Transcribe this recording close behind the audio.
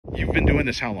You've been doing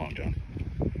this how long, John?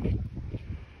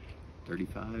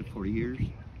 35, 40 years.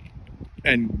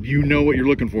 And you know what you're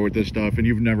looking for with this stuff, and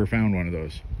you've never found one of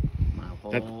those. My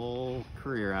whole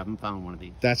career, I haven't found one of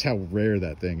these. That's how rare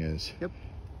that thing is. Yep.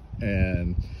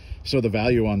 And so the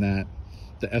value on that,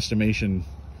 the estimation.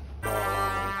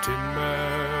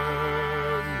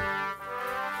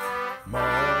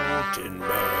 Mountain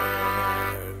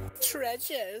Man.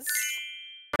 Treasures.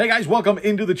 Hey guys, welcome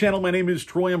into the channel. My name is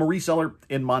Troy. I'm a reseller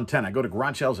in Montana. I go to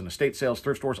garage sales and estate sales,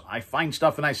 thrift stores. I find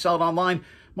stuff and I sell it online,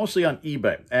 mostly on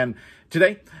eBay. And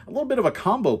today, a little bit of a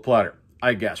combo platter,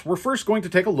 I guess. We're first going to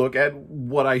take a look at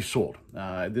what I sold.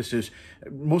 This is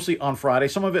mostly on Friday,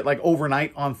 some of it like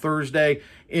overnight on Thursday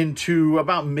into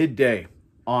about midday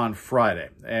on Friday.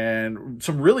 And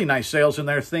some really nice sales in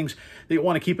there, things that you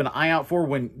want to keep an eye out for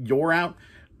when you're out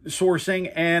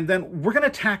sourcing. And then we're going to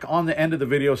tack on the end of the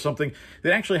video something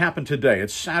that actually happened today.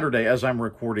 It's Saturday as I'm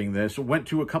recording this. Went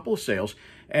to a couple of sales,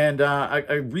 and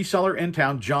a reseller in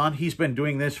town, John, he's been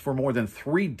doing this for more than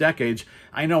 3 decades.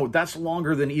 I know that's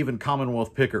longer than even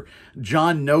Commonwealth Picker.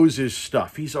 John knows his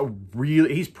stuff. He's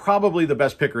probably the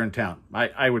best picker in town.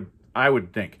 I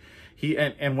would think.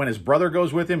 And when his brother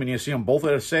goes with him and you see them both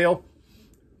at a sale,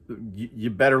 you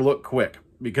better look quick,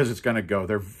 because it's going to go.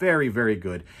 They're very, very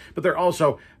good, but they're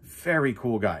also very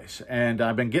cool guys. And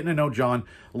I've been getting to know John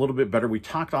a little bit better. We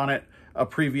talked on it a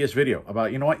previous video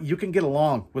about, you know what, you can get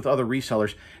along with other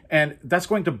resellers, and that's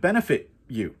going to benefit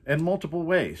you in multiple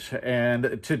ways.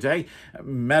 And today,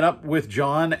 met up with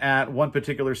John at one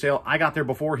particular sale. I got there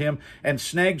before him and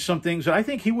snagged some things that I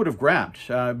think he would have grabbed,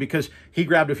 because he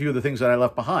grabbed a few of the things that I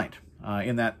left behind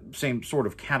in that same sort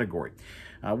of category.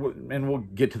 And we'll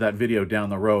get to that video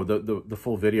down the road, the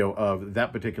full video of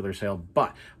that particular sale.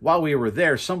 But while we were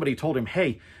there, somebody told him,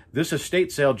 hey, this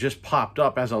estate sale just popped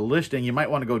up as a listing. You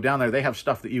might want to go down there. They have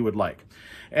stuff that you would like.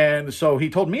 And so he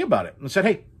told me about it and said,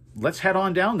 hey, let's head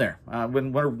on down there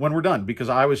when we're done, because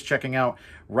I was checking out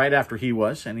right after he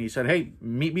was. And he said, hey,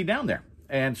 meet me down there.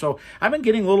 And so I've been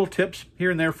getting little tips here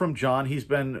and there from John. He's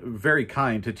been very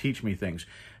kind to teach me things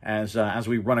as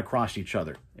we run across each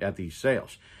other at these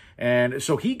sales. And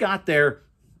so he got there,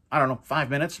 I don't know, 5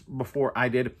 minutes before I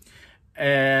did,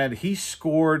 and he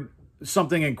scored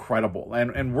something incredible.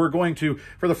 And we're going to,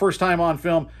 for the first time on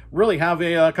film, really have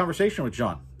a conversation with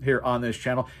John here on this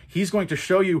channel. He's going to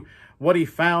show you what he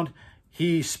found.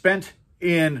 He spent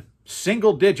in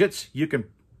single digits.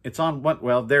 It's on what?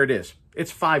 Well, there it is.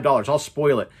 It's $5. I'll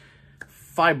spoil it.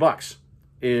 $5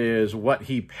 is what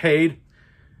he paid.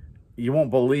 You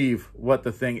won't believe what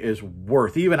the thing is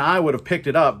worth. Even I would have picked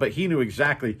it up, but he knew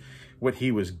exactly what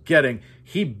he was getting.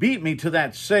 He beat me to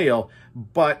that sale,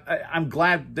 but I'm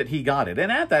glad that he got it.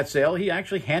 And at that sale, he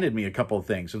actually handed me a couple of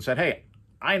things and said, hey,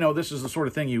 I know this is the sort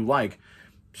of thing you like,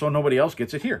 so nobody else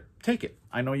gets it. Here, take it.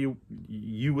 I know you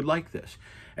would like this.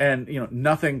 And, you know,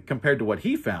 nothing compared to what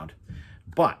he found,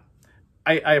 but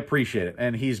I appreciate it.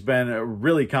 And he's been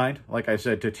really kind, like I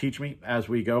said, to teach me as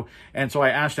we go. And so I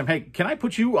asked him, hey, can I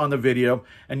put you on the video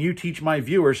and you teach my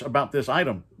viewers about this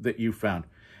item that you found?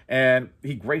 And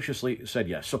he graciously said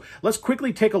yes. So let's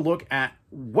quickly take a look at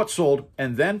what sold,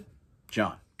 and then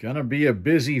John. Gonna be a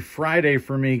busy Friday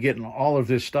for me getting all of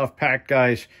this stuff packed,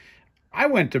 guys. I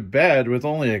went to bed with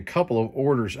only a couple of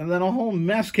orders, and then a whole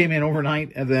mess came in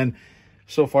overnight. And then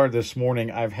so far this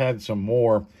morning, I've had some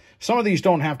more. Some of these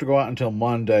don't have to go out until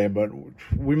Monday, but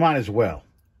we might as well,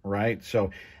 right? So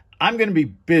I'm going to be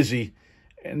busy,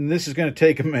 and this is going to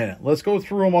take a minute. Let's go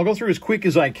through them. I'll go through as quick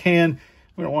as I can.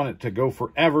 We don't want it to go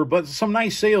forever, but some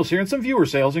nice sales here and some viewer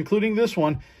sales, including this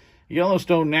one,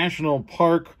 Yellowstone National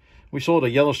Park. We sold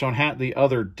a Yellowstone hat the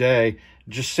other day.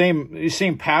 Just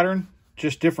same pattern,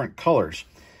 just different colors.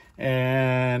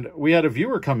 And we had a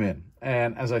viewer come in,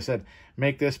 and as I said,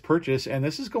 make this purchase, and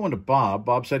this is going to Bob.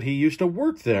 Bob said he used to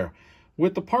work there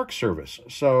with the Park Service,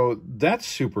 so that's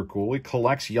super cool. He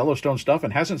collects Yellowstone stuff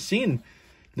and hasn't seen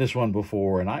this one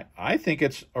before, and I think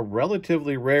it's a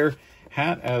relatively rare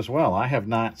hat as well. I have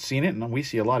not seen it, and we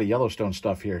see a lot of Yellowstone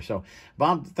stuff here. So,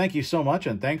 Bob, thank you so much,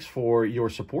 and thanks for your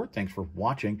support. Thanks for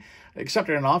watching.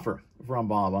 Accepted an offer from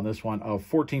Bob on this one of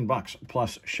 $14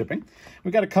 plus shipping.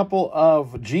 We got a couple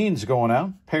of jeans going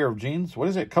out. Pair of jeans. What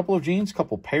is it? Couple of jeans?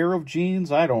 Couple pair of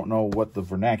jeans? I don't know what the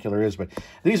vernacular is, but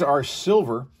these are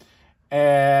silver.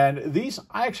 And these,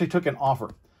 I actually took an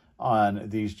offer on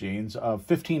these jeans of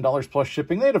 $15 plus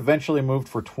shipping. They had eventually moved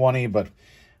for $20, but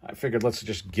I figured let's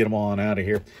just get them on out of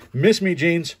here. Miss Me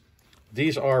jeans.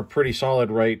 These are pretty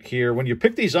solid right here. When you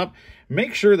pick these up,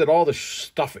 make sure that all the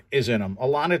stuff is in them. A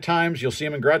lot of times you'll see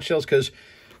them in garage sales because,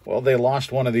 well, they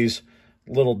lost one of these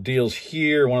little deals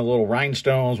here, one of the little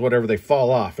rhinestones, whatever, they fall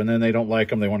off, and then they don't like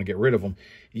them, they want to get rid of them.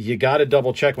 You got to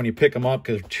double check when you pick them up,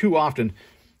 because too often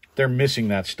they're missing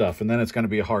that stuff, and then it's going to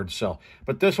be a hard sell.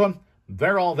 But this one,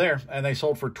 they're all there, and they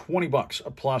sold for 20 bucks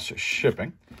plus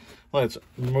shipping. Let's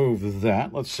move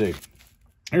that. Let's see.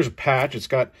 Here's a patch. It's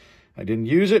got, I didn't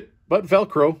use it, but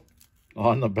Velcro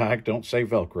on the back. Don't say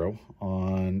Velcro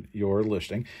on your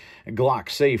listing. Glock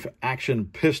Safe Action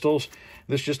Pistols.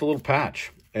 This is just a little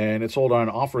patch, and it sold on an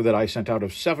offer that I sent out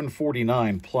of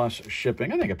 $7.49 plus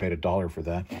shipping. I think I paid $1 for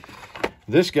that.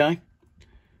 This guy,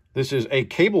 this is a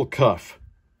cable cuff.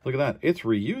 Look at that. It's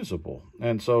reusable,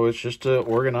 and so it's just to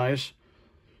organize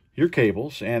your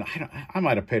cables. And I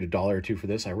might have paid $1 or $2 for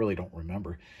this. I really don't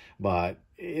remember, but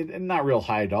not real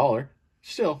high dollar.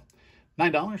 Still,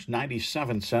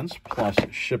 $9.97 plus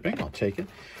shipping. I'll take it.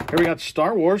 Here we got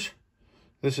Star Wars.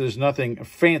 This is nothing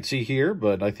fancy here,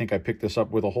 but I think I picked this up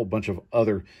with a whole bunch of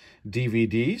other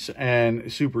DVDs,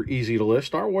 and super easy to list.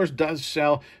 Star Wars does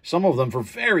sell some of them for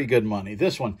very good money.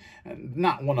 This one,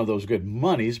 not one of those good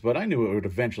monies, but I knew it would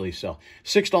eventually sell.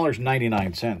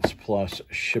 $6.99 plus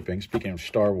shipping. Speaking of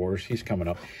Star Wars, he's coming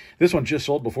up. This one just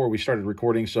sold before we started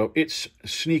recording, so it's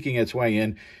sneaking its way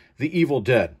in. The Evil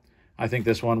Dead. I think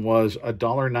this one was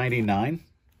 $1.99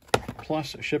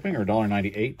 plus shipping, or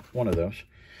 $1.98, one of those.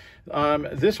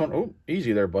 This one, oh,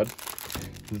 easy there, bud.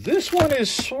 This one is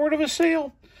sort of a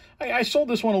sale. I sold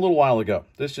this one a little while ago.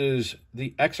 This is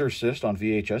The Exorcist on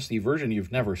VHS, the version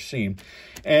you've never seen.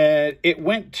 And it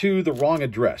went to the wrong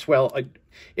address. Well,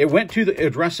 it went to the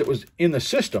address that was in the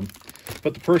system,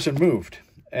 but the person moved.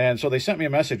 And so they sent me a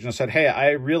message and said, hey, I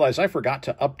realized I forgot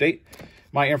to update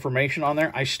my information on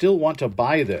there. I still want to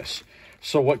buy this.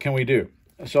 So what can we do?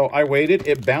 So I waited.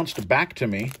 It bounced back to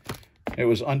me. It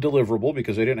was undeliverable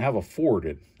because they didn't have a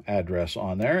forwarded address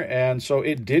on there. And so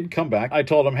it did come back. I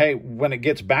told them, hey, when it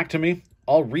gets back to me,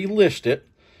 I'll relist it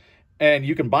and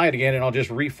you can buy it again, and I'll just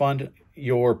refund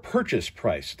your purchase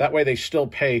price. That way they still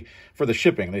pay for the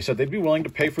shipping. They said they'd be willing to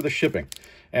pay for the shipping.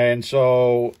 And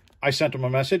so I sent them a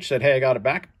message, said, hey, I got it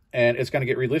back, and it's going to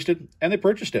get relisted, and they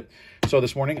purchased it. So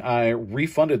this morning I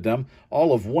refunded them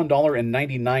all of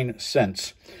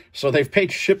 $1.99. So they've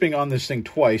paid shipping on this thing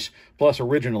twice, plus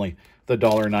originally the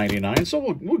 $1.99.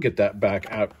 So we'll get that back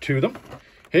out to them.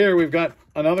 Here we've got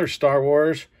another Star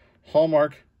Wars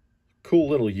Hallmark cool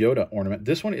little Yoda ornament.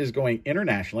 This one is going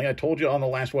internationally. I told you on the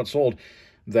last What Sold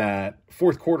that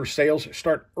fourth quarter sales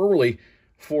start early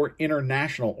for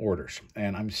international orders.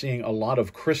 And I'm seeing a lot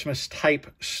of Christmas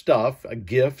type stuff,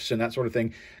 gifts and that sort of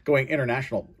thing going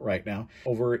international right now.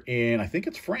 Over in, I think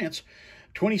it's France,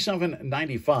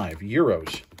 27.95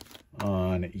 euros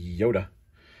on Yoda.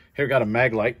 Here we got a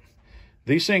Maglite.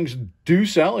 These things do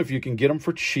sell if you can get them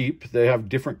for cheap. They have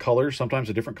different colors. Sometimes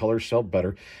the different colors sell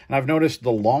better. And I've noticed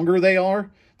the longer they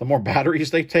are, the more batteries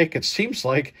they take. It seems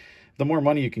like the more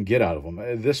money you can get out of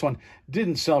them. This one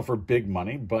didn't sell for big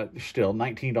money, but still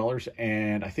 $19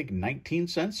 and I think 19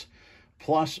 cents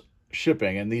plus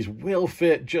shipping. And these will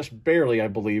fit just barely, I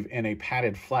believe, in a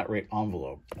padded flat rate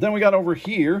envelope. Then we got over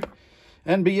here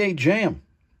NBA Jam.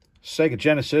 Sega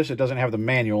Genesis. It doesn't have the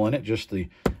manual in it, just the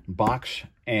box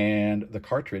and the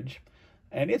cartridge.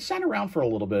 And it sat around for a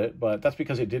little bit, but that's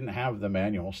because it didn't have the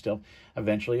manual. Still,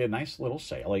 eventually a nice little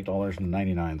sale,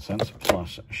 $8.99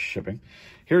 plus shipping.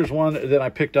 Here's one that I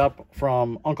picked up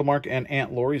from Uncle Mark and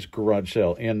Aunt Lori's garage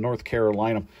sale in North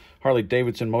Carolina. Harley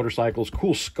Davidson motorcycles,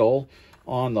 cool skull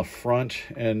on the front.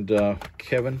 And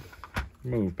Kevin,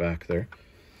 move back there.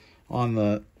 On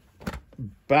the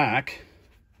back,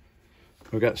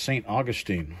 we've got St.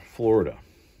 Augustine, Florida.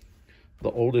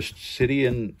 The oldest city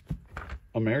in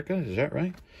America, is that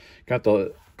right? Got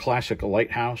the classic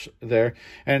lighthouse there.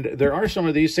 And there are some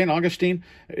of these. St. Augustine,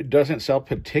 it doesn't sell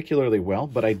particularly well,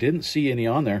 but I didn't see any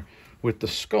on there with the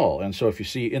skull. And so if you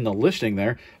see in the listing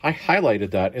there, I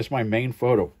highlighted that as my main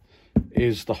photo,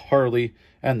 is the Harley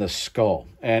and the skull.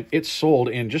 And it's sold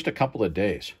in just a couple of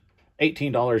days.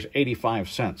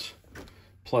 $18.85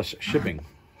 plus shipping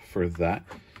for that.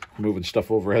 Moving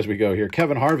stuff over as we go here.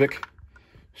 Kevin Harvick,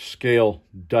 scale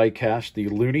diecast, the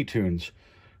Looney Tunes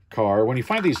car. When you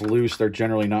find these loose, they're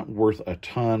generally not worth a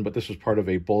ton, but this was part of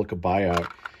a bulk buyout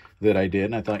that I did.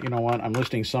 And I thought, you know what, I'm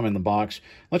listing some in the box.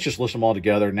 Let's just list them all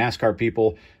together. NASCAR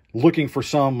people looking for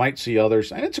some might see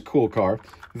others. And it's a cool car.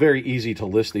 Very easy to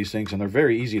list these things, and they're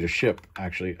very easy to ship,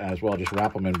 actually, as well. Just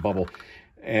wrap them in bubble.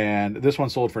 And this one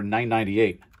sold for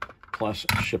 $9.98 plus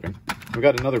shipping. We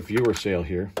got another viewer sale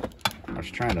here. I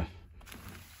was trying to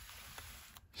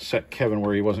set Kevin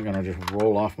where he wasn't going to just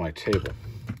roll off my table.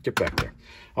 Get back there.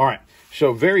 All right,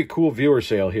 so very cool viewer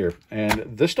sale here.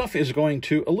 And this stuff is going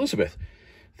to Elizabeth,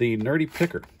 the nerdy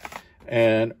picker.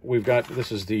 And we've got,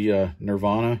 this is the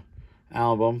Nirvana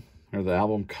album, or the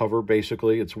album cover,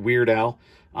 basically. It's Weird Al,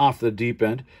 Off the Deep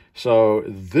End. So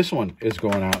this one is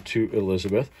going out to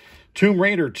Elizabeth. Tomb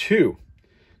Raider 2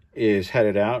 is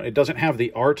headed out. It doesn't have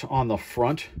the art on the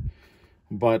front,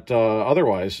 but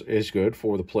otherwise is good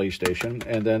for the PlayStation.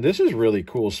 And then this is really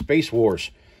cool, Space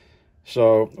Wars.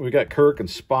 So we got Kirk and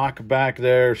Spock back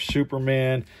there,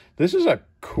 Superman. This is a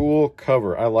cool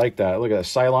cover. I like that. Look at that,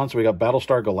 Cylon. So we got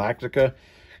Battlestar Galactica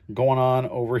going on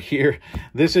over here.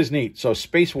 This is neat. So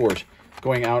Space Wars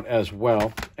going out as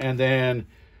well. And then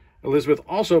Elizabeth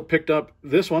also picked up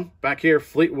this one back here,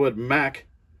 Fleetwood Mac.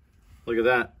 Look at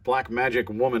that, Black Magic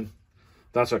Woman.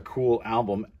 That's a cool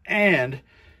album. And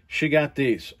she got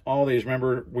these, all these.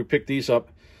 Remember, we picked these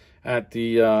up at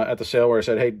the sale where I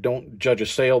said, hey, don't judge a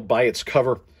sale by its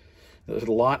cover. There's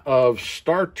a lot of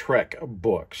Star Trek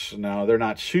books. Now, they're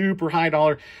not super high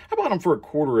dollar. I bought them for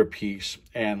 $0.25 a piece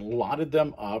and lotted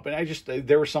them up. And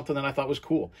there was something that I thought was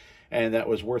cool and that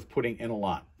was worth putting in a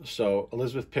lot. So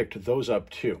Elizabeth picked those up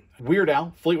too. Weird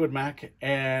Al, Fleetwood Mac,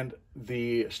 and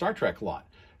the Star Trek lot.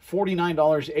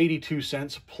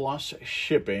 $49.82 plus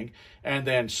shipping. And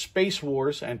then Space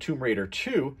Wars and Tomb Raider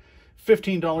 2,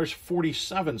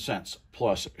 $15.47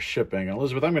 plus shipping. And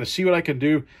Elizabeth, I'm going to see what I can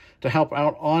do to help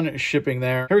out on shipping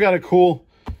there. Here we got a cool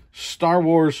Star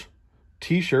Wars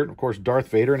t-shirt. Of course, Darth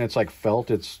Vader, and it's like felt.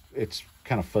 It's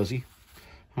kind of fuzzy.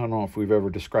 I don't know if we've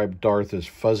ever described Darth as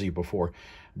fuzzy before.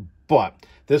 But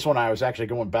this one I was actually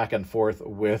going back and forth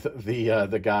with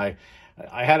the guy.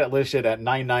 I had it listed at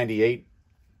 $9.98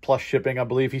 plus shipping, I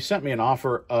believe. He sent me an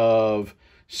offer of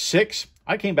 $6.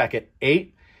 I came back at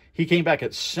 $8. He came back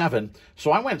at $7,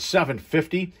 so I went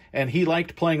 $7.50, and he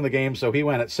liked playing the game, so he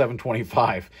went at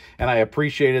 $7.25, and I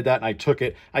appreciated that, and I took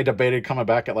it. I debated coming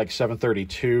back at like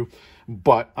 $7.32,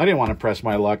 but I didn't want to press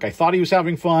my luck. I thought he was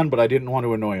having fun, but I didn't want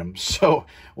to annoy him, so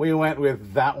we went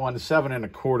with that one,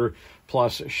 $7.25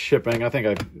 plus shipping. I think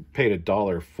I paid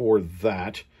 $1 for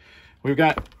that. We've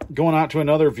got, going out to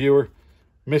another viewer,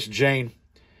 Miss Jane,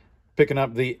 picking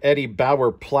up the Eddie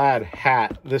Bauer plaid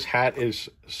hat. This hat is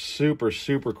super,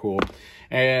 super cool.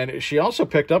 And she also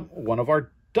picked up one of our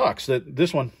ducks.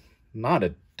 This one, not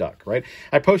a duck, right?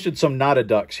 I posted some not a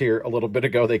ducks here a little bit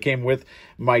ago. They came with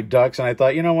my ducks, and I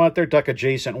thought, you know what? They're duck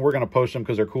adjacent, and we're going to post them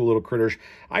because they're cool little critters.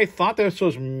 I thought this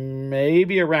was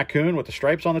maybe a raccoon with the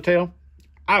stripes on the tail.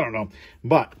 I don't know.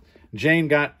 But Jane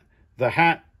got the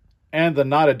hat and the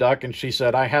not a duck, and she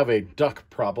said, I have a duck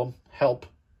problem. Help.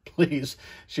 Please.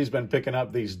 She's been picking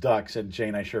up these ducks, and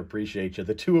Jane, I sure appreciate you.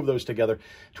 The two of those together,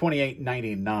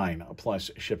 $28.99 plus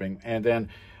shipping. And then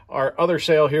our other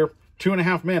sale here,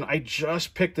 2.5 Men. I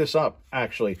just picked this up,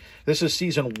 actually. This is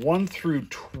season 1 through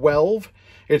 12.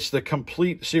 It's the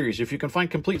complete series. If you can find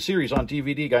complete series on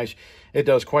DVD, guys, it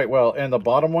does quite well. And the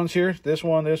bottom ones here, this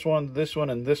one, this one, this one,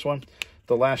 and this one,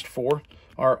 the last 4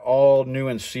 are all new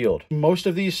and sealed. Most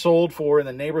of these sold for in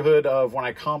the neighborhood of, when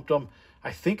I comped them,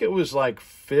 I think it was like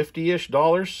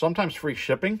 $50-ish, sometimes free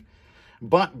shipping.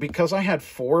 But because I had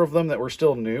 4 of them that were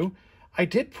still new, I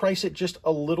did price it just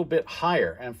a little bit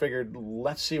higher and figured,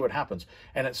 let's see what happens.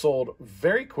 And it sold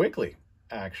very quickly,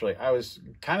 actually. I was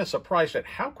kind of surprised at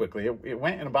how quickly. It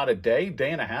went in about a day,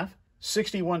 day and a half.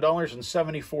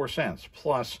 $61.74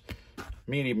 plus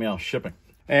media mail shipping.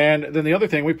 And then the other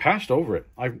thing, we passed over it.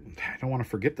 I don't want to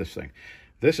forget this thing.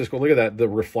 This is cool. Look at that, the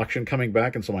reflection coming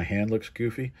back, and so my hand looks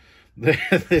goofy.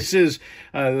 This is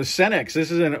the Cenex.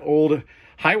 This is an old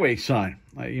highway sign.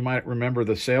 You might remember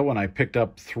the sale when I picked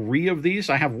up 3 of these.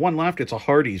 I have 1 left. It's a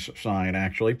Hardee's sign,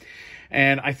 actually.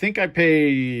 And I think I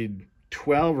paid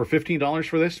 $12 or $15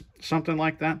 for this, something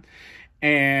like that.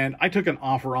 And I took an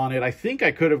offer on it. I think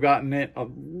I could have gotten it a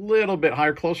little bit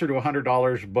higher, closer to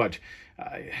 $100, but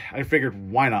I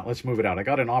figured, why not? Let's move it out. I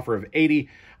got an offer of $80.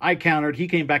 I countered. He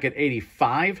came back at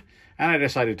 $85, and I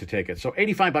decided to take it. So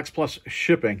 $85 plus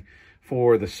shipping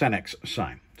for the Cenex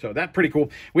sign. So that's pretty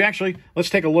cool. We actually, let's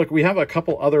take a look. We have a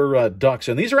couple other ducks,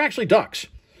 and these are actually ducks.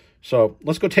 So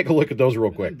let's go take a look at those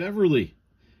real quick. Beverly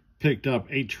picked up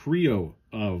a trio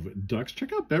of ducks.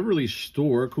 Check out Beverly's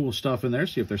store. Cool stuff in there.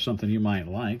 See if there's something you might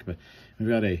like. But we've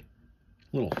got a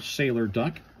little sailor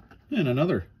duck and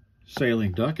another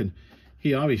sailing duck. And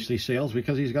he obviously sails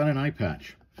because he's got an eye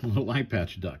patch, a little eye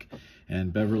patch duck.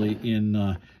 And Beverly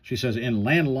she says, in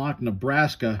landlocked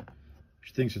Nebraska,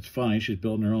 she thinks it's funny. She's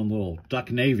building her own little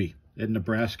duck navy in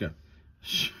Nebraska.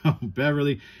 So,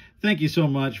 Beverly, thank you so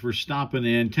much for stopping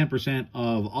in. 10%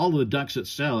 of all the ducks that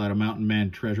sell out of Mountain Man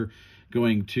Treasure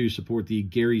going to support the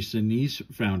Gary Sinise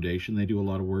Foundation. They do a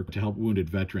lot of work to help wounded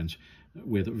veterans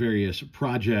with various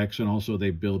projects, and also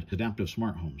they build adaptive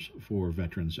smart homes for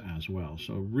veterans as well.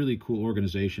 So really cool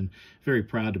organization. Very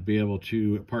proud to be able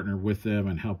to partner with them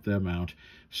and help them out.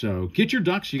 So get your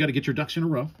ducks. You got to get your ducks in a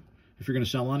row if you're going to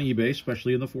sell on eBay,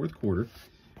 especially in the fourth quarter,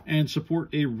 and support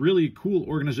a really cool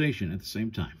organization at the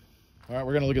same time. All right,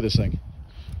 we're going to look at this thing.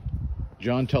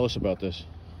 John, tell us about this.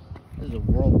 This is a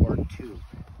World War II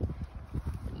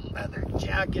leather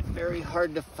jacket, very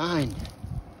hard to find.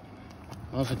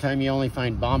 Most of the time you only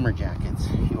find bomber jackets.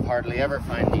 You hardly ever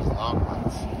find these long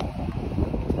ones.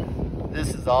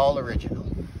 This is all original.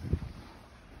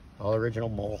 All original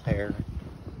mohair.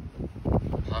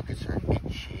 Pockets are in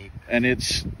good shape. And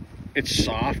it's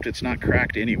soft, it's not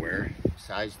cracked anywhere.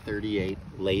 Size 38,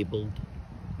 labeled.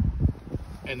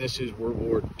 And this is World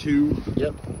War II.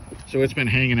 Yep. So it's been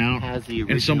hanging out Has the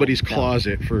in somebody's belt.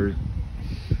 closet for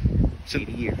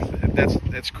 80 years.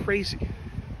 That's crazy.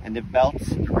 And the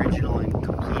belt's original and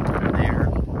complete from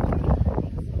there.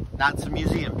 Not some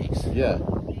museum piece. Yeah.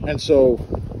 And so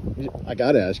I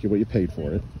got to ask you what you paid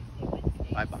for it.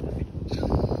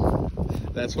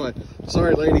 $5. That's why.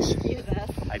 Sorry, ladies.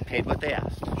 I paid what they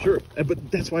asked. Sure, but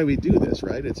that's why we do this,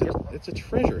 right? It's a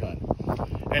treasure hunt.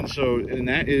 And so, and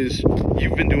that is,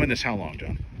 you've been doing this how long,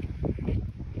 John?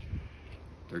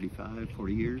 35,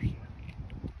 40 years.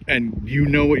 And you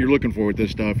know what you're looking for with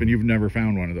this stuff, and you've never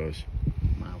found one of those.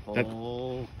 My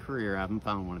whole career, I haven't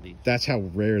found one of these. That's how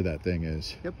rare that thing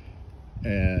is. Yep.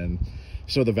 And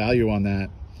so the value on that,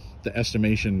 the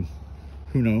estimation,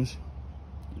 who knows?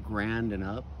 Grand and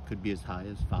up, could be as high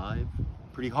as 5.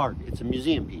 Pretty hard. It's a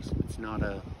museum piece. It's not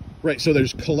a... Right, so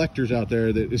there's collectors out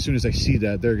there that as soon as they see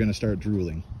that, they're going to start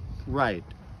drooling. Right.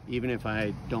 Even if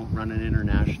I don't run it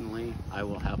internationally, I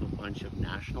will have a bunch of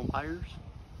national buyers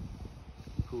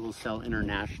who will sell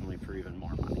internationally for even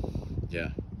more money. Yeah.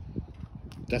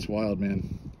 That's wild,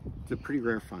 man. It's a pretty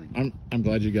rare find. I'm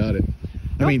glad you got it. I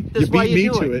Nope, mean, that's you why beat me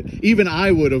you do to it. Even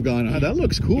I would have gone, oh, that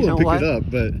looks cool, You know and picked what? it up,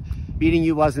 but... Beating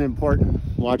you wasn't important.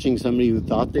 Watching somebody who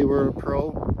thought they were a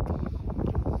pro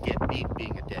get beat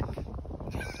being a dick.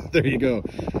 There you go.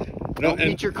 Don't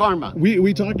beat your karma.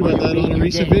 We talked about that on a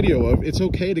recent game. video of it's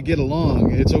okay to get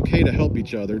along. It's okay to help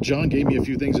each other. John gave me a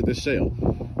few things at this sale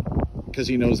because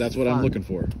he knows that's what I'm looking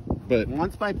for. But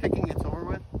once by picking it's over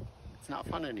with, it's not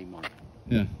fun anymore.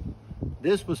 yeah,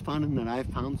 This was fun in that I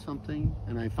found something,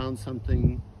 and I found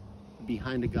something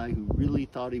behind a guy who really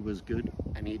thought he was good,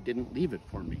 and he didn't leave it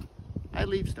for me. I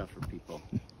leave stuff for people.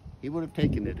 He would have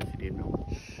taken it if he didn't know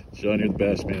it. John, you're the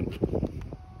best, man.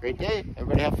 Great day.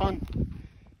 Everybody have fun.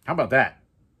 How about that?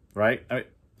 Right?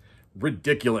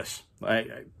 Ridiculous.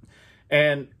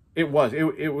 And it was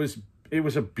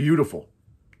a beautiful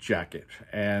jacket,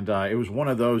 and it was one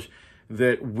of those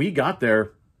that we got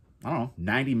there, I don't know,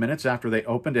 90 minutes after they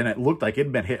opened, and it looked like it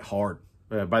had been hit hard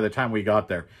by the time we got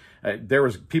there. There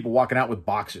was people walking out with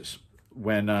boxes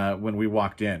when we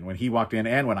walked in, when he walked in,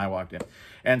 and when I walked in,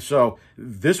 and so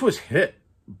this was hit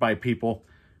by people,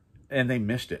 and they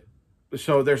missed it.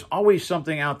 So there's always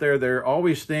something out there. There are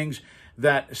always things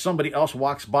that somebody else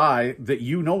walks by that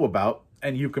you know about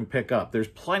and you can pick up. There's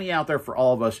plenty out there for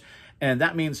all of us. And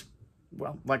that means,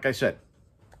 well, like I said,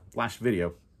 last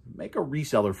video, make a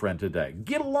reseller friend today.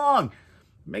 Get along.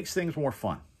 Makes things more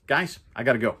fun. Guys, I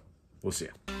got to go. We'll see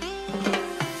you.